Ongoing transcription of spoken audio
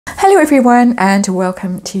Hello everyone, and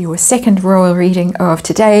welcome to your second royal reading of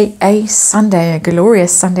today, a Sunday, a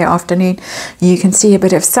glorious Sunday afternoon. You can see a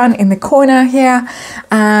bit of sun in the corner here.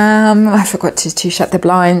 I forgot to shut the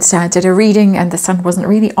blinds. I did a reading and the sun wasn't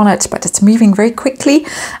really on it, but it's moving very quickly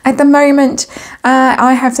at the moment.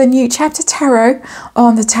 I have the new chapter tarot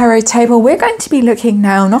on the tarot table. We're going to be looking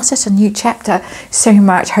now not at a new chapter so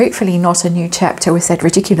much, hopefully not a new chapter with that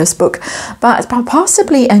ridiculous book, but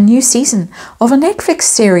possibly a new season of a Netflix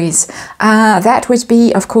series. That would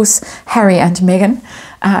be, of course, Harry and Meghan,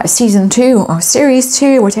 season 2 or series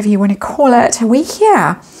 2, whatever you want to call it. We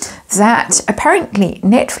hear that apparently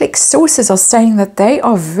Netflix sources are saying that they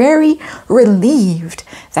are very relieved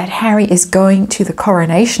that Harry is going to the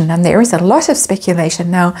coronation, and there is a lot of speculation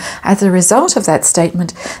now as a result of that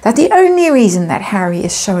statement that the only reason that Harry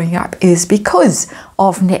is showing up is because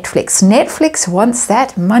of Netflix. Netflix wants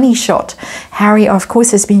that money shot. Harry, of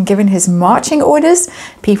course, has been given his marching orders.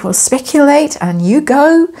 People speculate, and you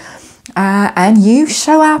go and you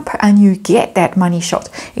show up and you get that money shot.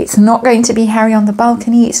 It's not going to be Harry on the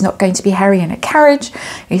balcony. It's not going to be Harry in a carriage.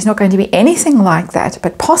 It's not going to be anything like that,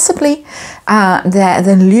 but possibly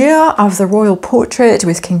the lure of the royal portrait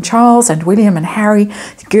with King Charles and William and Harry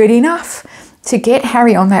is good enough to get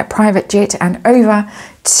Harry on that private jet and over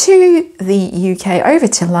to the UK, over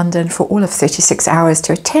to London for all of 36 hours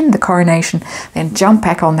to attend the coronation, then jump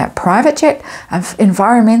back on that private jet. An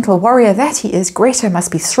environmental warrior that he is, Greta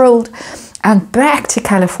must be thrilled, and back to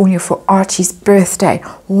California for Archie's birthday.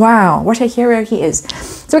 Wow, what a hero he is.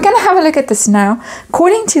 So we're going to have a look at this now.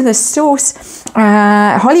 According to the source,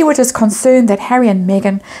 Hollywood is concerned that Harry and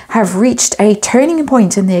Meghan have reached a turning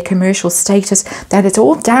point in their commercial status, that it's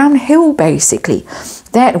all downhill basically,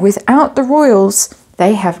 that without the royals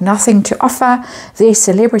they have nothing to offer. Their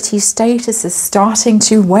celebrity status is starting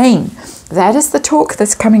to wane. That is the talk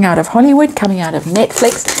that's coming out of Hollywood, coming out of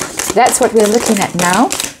Netflix. That's what we're looking at now.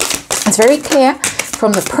 It's very clear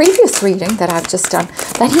from the previous reading that I've just done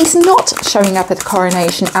that he's not showing up at the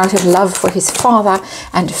coronation out of love for his father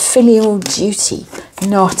and filial duty.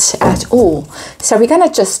 Not at all. So we're going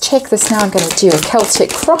to just check this now. I'm going to do a Celtic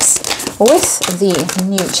cross with the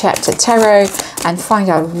new chapter tarot and find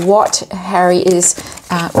out what Harry is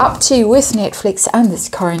up to with Netflix and this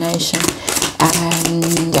coronation.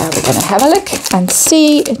 And we're going to have a look and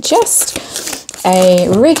see just a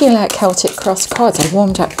regular Celtic cross cards. I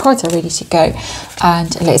warmed up cards are ready to go.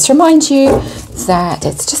 And let's remind you that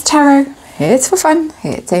it's just tarot. It's for fun,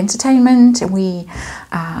 it's entertainment. We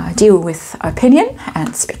deal with opinion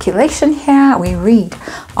and speculation here. We read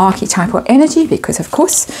archetypal energy because, of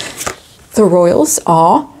course, the royals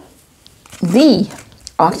are the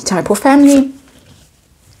archetypal family.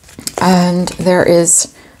 And there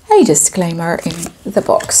is a disclaimer in the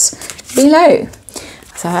box below.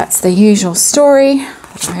 So that's the usual story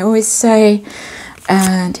that I always say.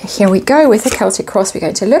 And here we go with the Celtic cross. We're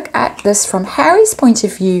going to look at this from Harry's point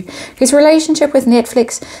of view, his relationship with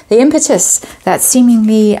Netflix, the impetus that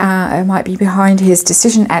seemingly might be behind his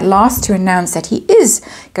decision at last to announce that he is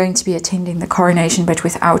going to be attending the coronation, but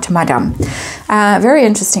without Madame. Very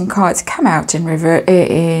interesting cards come out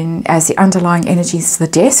in as the underlying energies. The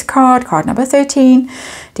Death card, card number 13.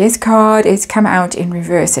 Death card is come out in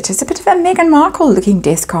reverse. It is a bit of a Meghan Markle looking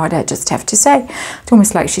Death card, I just have to say. It's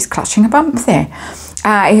almost like she's clutching a bump there.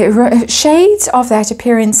 Shades of that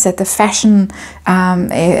appearance at the fashion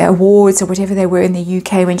awards or whatever they were in the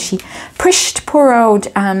UK when she pushed poor old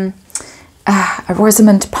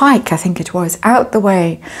Rosamund Pike, I think it was, out the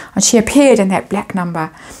way, and she appeared in that black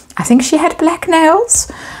number. I think she had black nails,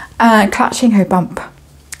 clutching her bump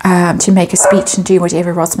to make a speech and do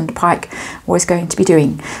whatever Rosamund Pike was going to be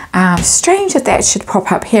doing. Strange that that should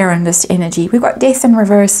pop up here in this energy. We've got death in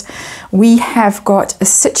reverse. We have got a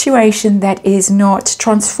situation that is not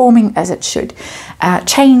transforming as it should.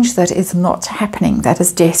 Change that is not happening. That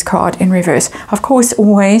is death card in reverse. Of course,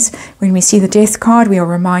 always when we see the death card, we are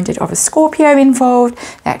reminded of a Scorpio involved.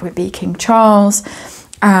 That would be King Charles.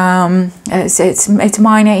 It's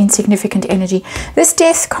minor, insignificant energy. This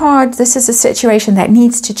death card, this is a situation that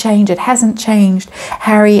needs to change. It hasn't changed.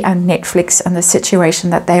 Harry and Netflix and the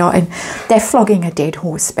situation that they are in, they're flogging a dead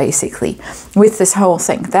horse basically with this whole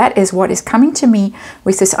thing. That is what is coming to me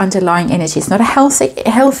with this underlying energy. It's not a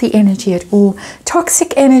healthy energy at all.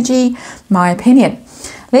 Toxic energy, my opinion.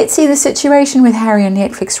 Let's see the situation with Harry and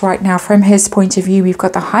Netflix right now from his point of view. We've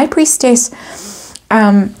got the High Priestess.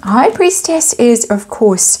 High Priestess is, of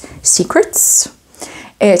course, secrets.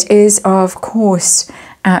 It is, of course,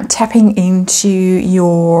 tapping into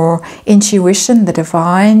your intuition, the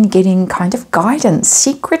divine, getting kind of guidance,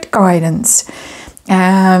 secret guidance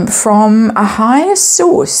from a higher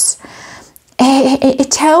source.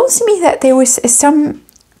 it tells me that there was some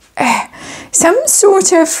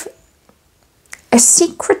sort of a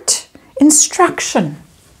secret instruction.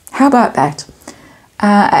 How about that?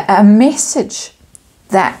 A message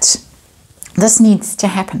that this needs to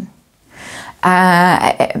happen.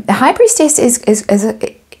 The High Priestess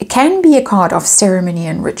it can be a card of ceremony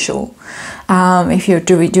and ritual, if you're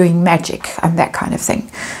doing magic and that kind of thing.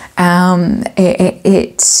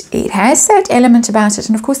 It has that element about it,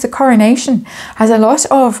 and of course the coronation has a lot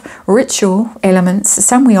of ritual elements.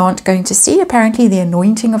 Some we aren't going to see, apparently the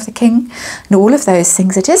anointing of the king and all of those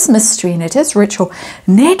things. It is mystery and it is ritual.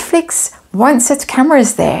 Netflix wants its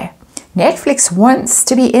cameras there. Netflix wants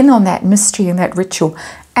to be in on that mystery and that ritual.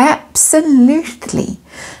 Absolutely.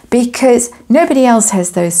 Because nobody else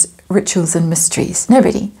has those rituals and mysteries.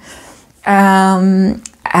 Nobody. And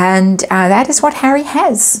that is what Harry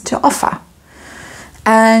has to offer.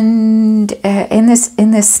 And in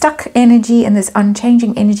this stuck energy, in this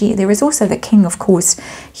unchanging energy, there is also the king, of course,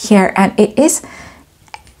 here. And it's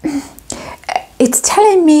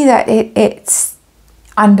telling me that it's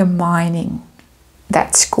undermining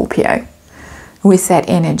that Scorpio with that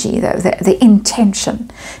energy, the intention,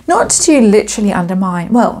 not to literally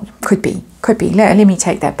undermine. Well, could be. Let me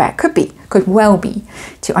take that back. Could well be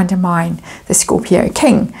to undermine the Scorpio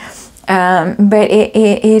king, but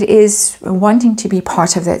it is wanting to be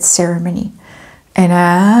part of that ceremony, in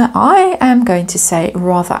I am going to say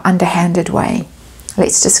rather underhanded way.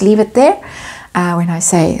 Let's just leave it there when I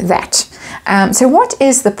say that. So what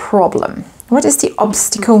is the problem? What is the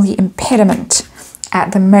obstacle, the impediment?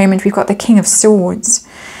 At the moment, we've got the King of Swords.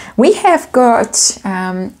 We have got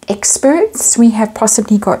experts. We have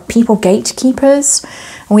possibly got people, gatekeepers.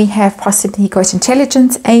 We have possibly got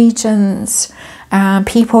intelligence agents,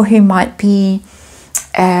 people who might be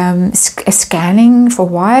scanning for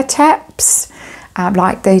wiretaps,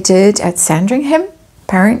 like they did at Sandringham,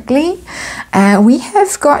 apparently. We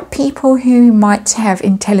have got people who might have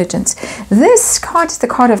intelligence. This card is the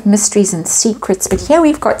card of mysteries and secrets, but here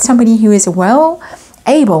we've got somebody who is well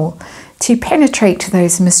able to penetrate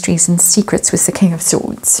those mysteries and secrets with the King of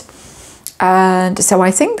Swords. And so I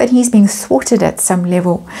think that he's being thwarted at some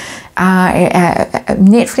level.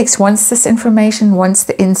 Netflix wants this information, wants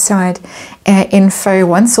the inside info,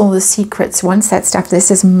 wants all the secrets, wants that stuff. This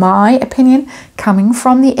is my opinion coming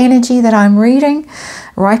from the energy that I'm reading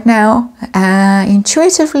right now.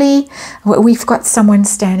 Intuitively, we've got someone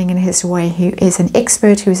standing in his way who is an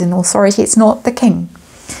expert, who is an authority. It's not the king,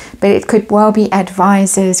 but it could well be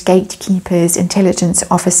advisors, gatekeepers, intelligence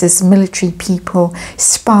officers, military people,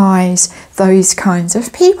 spies, those kinds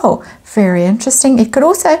of people. Very interesting. It could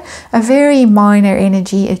also, a very minor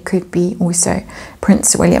energy, it could be also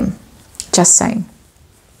Prince William, just saying,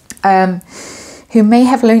 who may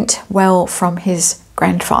have learnt well from his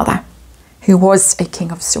grandfather, who was a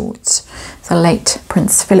King of Swords, the late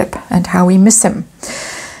Prince Philip, and how we miss him.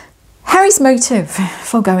 Harry's motive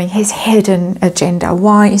for going, his hidden agenda.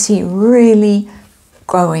 Why is he really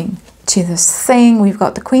going to this thing? We've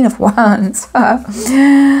got the Queen of Wands.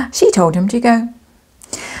 She told him to go.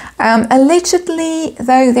 Allegedly,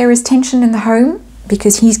 though, there is tension in the home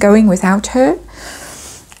because he's going without her.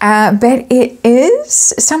 But it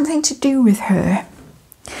is something to do with her,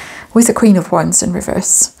 with the Queen of Wands in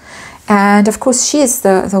reverse. And of course, she is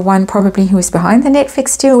the one probably who is behind the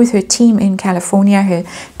Netflix deal with her team in California, her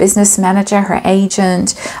business manager, her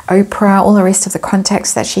agent, Oprah, all the rest of the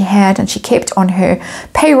contacts that she had. And she kept on her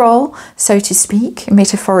payroll, so to speak,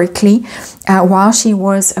 metaphorically, while she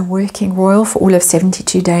was a working royal for all of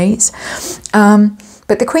 72 days.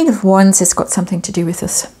 But the Queen of Wands has got something to do with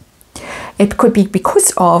this. It could be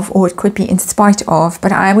because of, or it could be in spite of,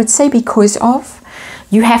 but I would say because of.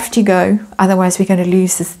 You have to go, otherwise we're going to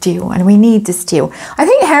lose this deal, and we need this deal. I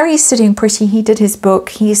think Harry's sitting pretty. He did his book.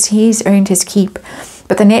 He's earned his keep.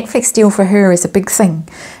 But the Netflix deal for her is a big thing,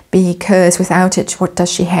 because without it, what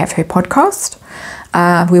does she have? Her podcast.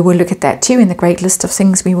 We will look at that too in the great list of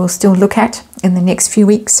things we will still look at in the next few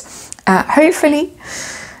weeks, hopefully.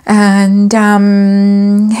 And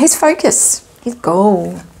his focus, his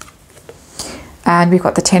goal. And we've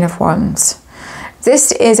got the Ten of Wands.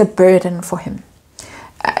 This is a burden for him.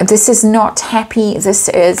 This is not happy. This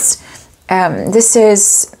is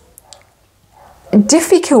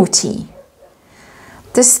difficulty.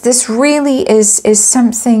 This really is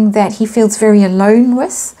something that he feels very alone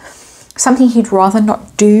with, something he'd rather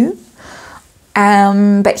not do,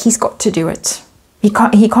 but he's got to do it. He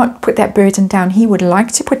can't put that burden down. He would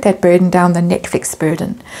like to put that burden down, the Netflix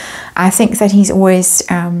burden. I think that he's always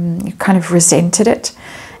kind of resented it.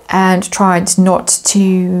 and tried not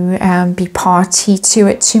to be party to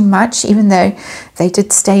it too much, even though they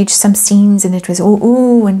did stage some scenes and it was all,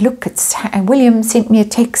 ooh, and look, and William sent me a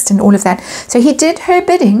text and all of that. So he did her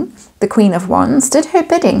bidding, the Queen of Wands did her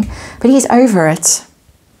bidding, but he's over it.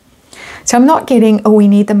 So I'm not getting, oh, we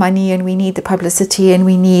need the money and we need the publicity and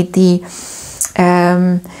we need the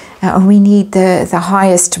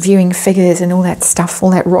highest viewing figures and all that stuff,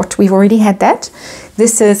 all that rot. We've already had that.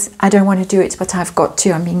 This is, I don't want to do it, but I've got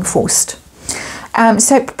to. I'm being forced.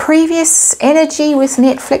 So previous energy with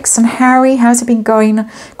Netflix and Harry, how's it been going?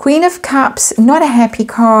 Queen of Cups, not a happy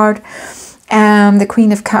card. The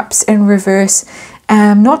Queen of Cups in reverse.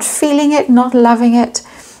 Not feeling it, not loving it.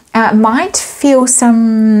 Might feel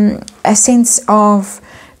a sense of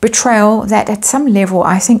betrayal that at some level,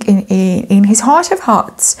 I think in his heart of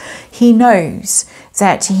hearts, he knows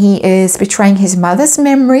that he is betraying his mother's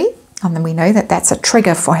memory. And then we know that that's a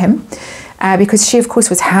trigger for him because she, of course,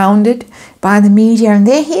 was hounded by the media. And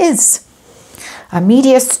there he is, a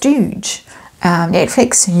media stooge.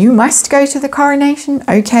 Netflix, you must go to the coronation.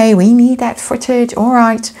 Okay, we need that footage. All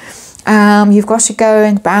right. You've got to go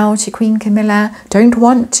and bow to Queen Camilla. Don't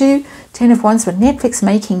want to. 10 of Wands, but Netflix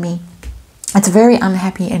making me. It's a very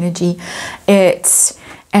unhappy energy. It's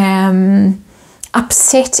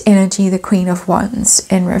upset energy, the Queen of Wands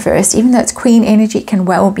in reverse. Even though it's Queen energy, it can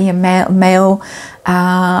well be a male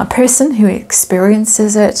person who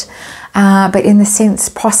experiences it. But in the sense,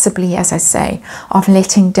 possibly, as I say, of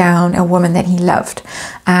letting down a woman that he loved.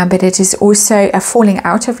 But it is also a falling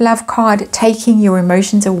out of love card, taking your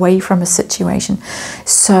emotions away from a situation.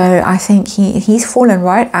 So I think he's fallen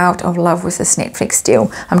right out of love with this Netflix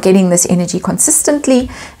deal. I'm getting this energy consistently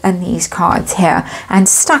in these cards here. And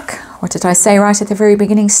stuck, what did I say right at the very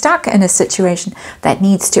beginning? Stuck in a situation that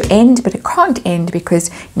needs to end, but it can't end because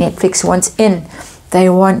Netflix wants in. They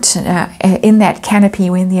want in that canopy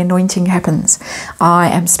when the anointing happens. I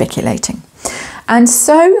am speculating. And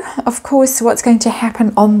so, of course, what's going to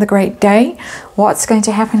happen on the great day? What's going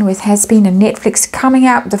to happen with has been a Netflix coming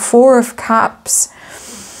up, the Four of Cups.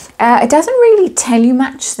 It doesn't really tell you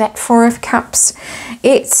much, that Four of Cups.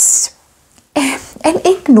 It's an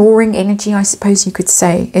ignoring energy, I suppose you could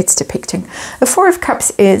say it's depicting. The Four of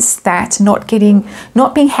Cups is that not being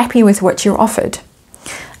happy with what you're offered.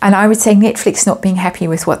 And I would say Netflix not being happy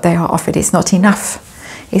with what they are offered is not enough.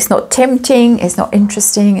 It's not tempting, it's not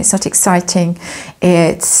interesting, it's not exciting.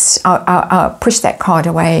 It's, I'll push that card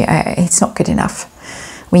away. It's not good enough.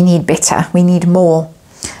 We need better, we need more.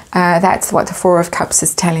 That's what the Four of Cups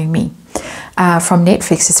is telling me. From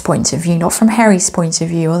Netflix's point of view, not from Harry's point of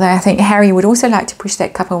view. Although I think Harry would also like to push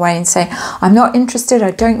that cup away and say, I'm not interested, I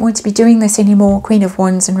don't want to be doing this anymore. Queen of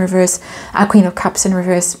Wands in reverse, Queen of Cups in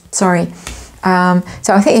reverse, sorry.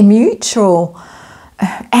 So I think a mutual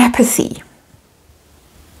apathy.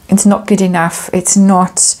 It's not good enough. It's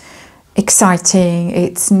not exciting.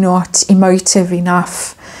 It's not emotive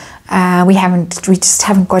enough. We just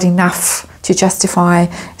haven't got enough to justify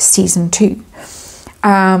season 2.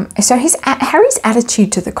 So Harry's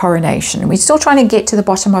attitude to the coronation. We're still trying to get to the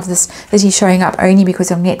bottom of this. Is he showing up only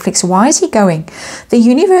because of Netflix? Why is he going? The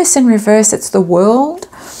universe in reverse. It's the world.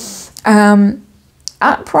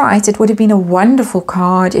 Upright, it would have been a wonderful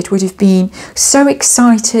card. It would have been so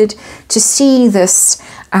excited to see this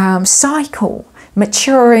cycle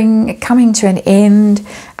maturing, coming to an end.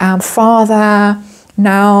 Father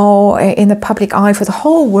now in the public eye for the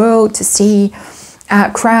whole world to see,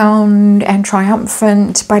 crowned and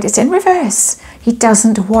triumphant, but it's in reverse. He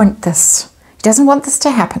doesn't want this. He doesn't want this to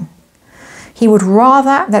happen. He would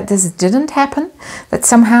rather that this didn't happen, that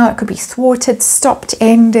somehow it could be thwarted, stopped,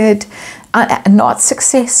 ended, not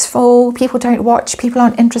successful, people don't watch, people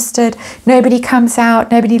aren't interested, nobody comes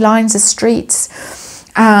out, nobody lines the streets.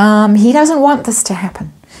 He doesn't want this to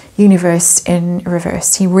happen. Universe in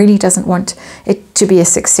reverse. He really doesn't want it to be a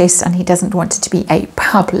success, and he doesn't want it to be a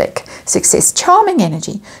public success. Charming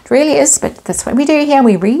energy. It really is, but that's what we do here.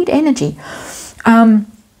 We read energy.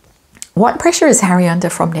 What pressure is Harry under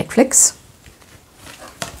from Netflix?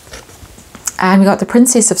 And we got the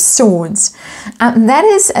Princess of Swords.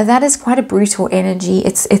 That is quite a brutal energy.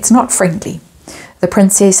 It's not friendly. The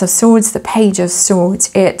Princess of Swords, the Page of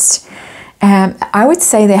Swords. It's I would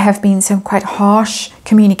say there have been some quite harsh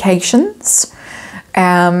communications,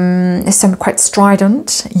 some quite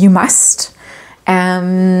strident. You must,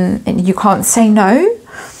 and you can't say no.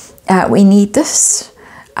 We need this.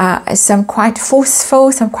 Some quite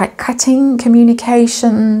forceful, some quite cutting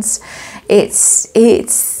communications.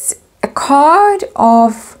 It's a card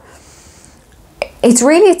of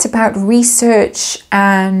it's about research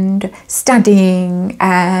and studying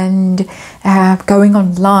and going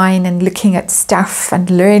online and looking at stuff and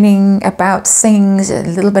learning about things, a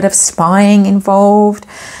little bit of spying involved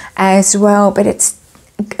as well, but it's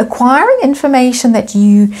acquiring information that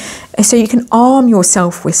so you can arm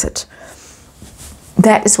yourself with it.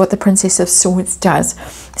 That is what the Princess of Swords does.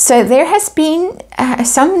 So there has been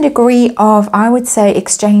some degree of, I would say,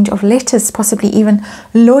 exchange of letters, possibly even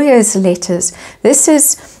lawyers' letters.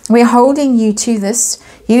 We're holding you to this.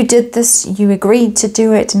 You did this, you agreed to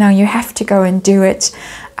do it, now you have to go and do it,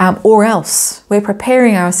 or else. We're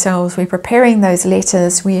preparing ourselves, we're preparing those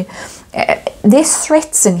letters. There's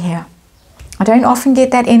threats in here. I don't often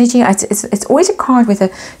get that energy. It's always a card with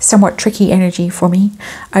a somewhat tricky energy for me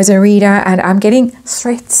as a reader, and I'm getting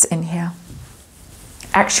threats in here.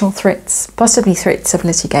 Actual threats, possibly threats of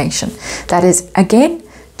litigation. That is, again,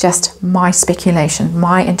 just my speculation,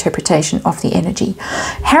 my interpretation of the energy.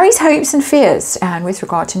 Harry's hopes and fears, and with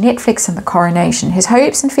regard to Netflix and the coronation, his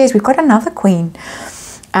hopes and fears, we've got another Queen,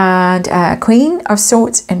 and Queen of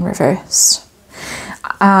Swords in reverse.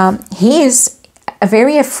 He is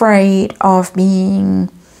very afraid of failing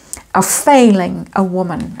a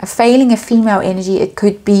woman, failing a female energy. It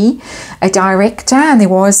could be a director, and there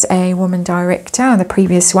was a woman director on the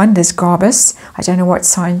previous one, Liz Garbus. I don't know what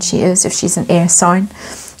sign she is, if she's an air sign,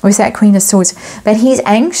 or is that Queen of Swords. But he's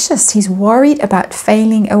anxious, he's worried about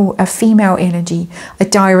failing a female energy, a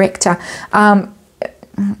director.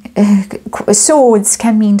 Swords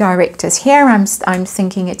can mean directors. Here I'm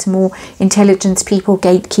thinking it's more intelligence people,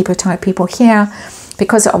 gatekeeper type people here.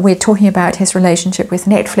 Because we're talking about his relationship with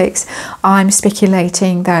Netflix, I'm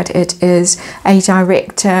speculating that it is a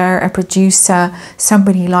director, a producer,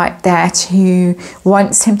 somebody like that who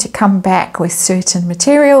wants him to come back with certain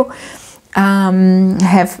material,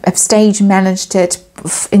 have stage managed it,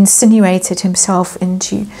 insinuated himself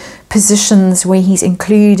into positions where he's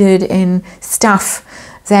included in stuff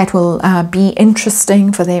that will be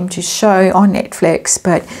interesting for them to show on Netflix,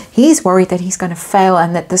 but he's worried that he's going to fail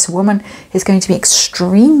and that this woman is going to be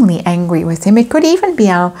extremely angry with him. It could even be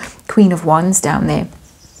our Queen of Wands down there.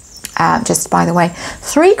 Just by the way,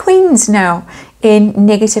 3 queens now in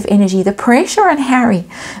negative energy. The pressure on Harry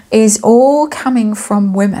is all coming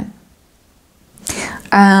from women.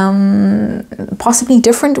 Possibly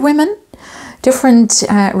different women. Different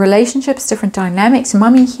relationships, different dynamics.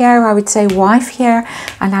 Mummy here, I would say wife here,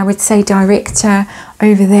 and I would say director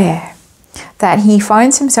over there. That he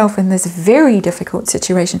finds himself in this very difficult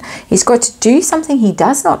situation. He's got to do something he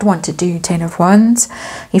does not want to do, 10 of Wands.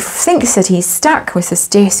 He thinks that he's stuck with this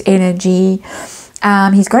death energy.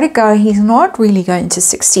 He's got to go. He's not really going to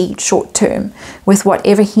succeed short term with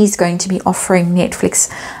whatever he's going to be offering Netflix.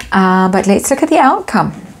 But let's look at the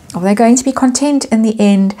outcome. Are they going to be content in the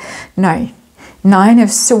end? No. 9 of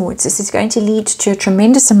Swords. This is going to lead to a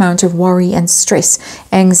tremendous amount of worry and stress,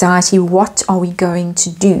 anxiety. What are we going to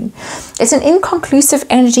do? It's an inconclusive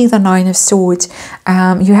energy, the 9 of Swords.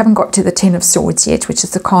 You haven't got to the 10 of Swords yet, which is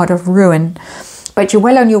the card of ruin. But you're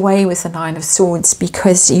well on your way with the 9 of Swords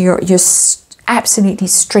because you're absolutely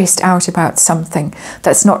stressed out about something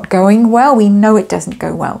that's not going well. We know it doesn't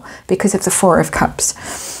go well because of the 4 of Cups.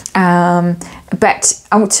 But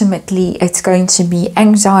ultimately it's going to be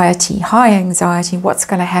anxiety, high anxiety. What's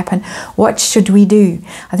going to happen? What should we do?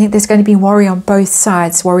 I think there's going to be worry on both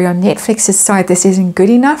sides. Worry on Netflix's side, this isn't good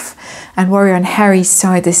enough, and worry on Harry's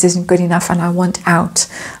side, this isn't good enough and I want out.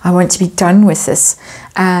 I want to be done with this.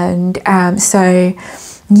 And so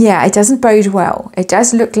yeah, it doesn't bode well. It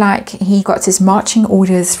does look like he got his marching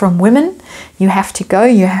orders from women. You have to go,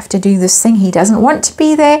 you have to do this thing. He doesn't want to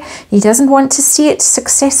be there. He doesn't want to see it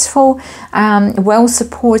successful, well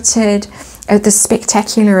supported at the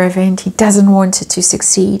spectacular event. He doesn't want it to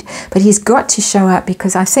succeed, but he's got to show up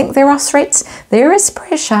because I think there are threats, there is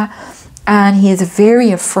pressure, and he is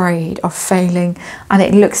very afraid of failing. And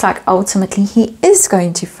it looks like ultimately he is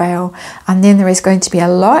going to fail. And then there is going to be a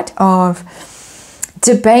lot of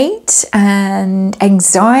debate and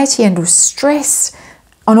anxiety and stress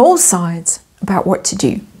on all sides about what to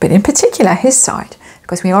do, but in particular his side,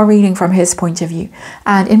 because we are reading from his point of view.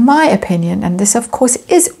 And in my opinion, and this of course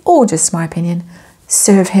is all just my opinion,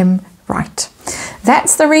 serve him right.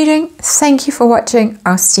 That's the reading. Thank you for watching.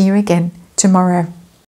 I'll see you again tomorrow.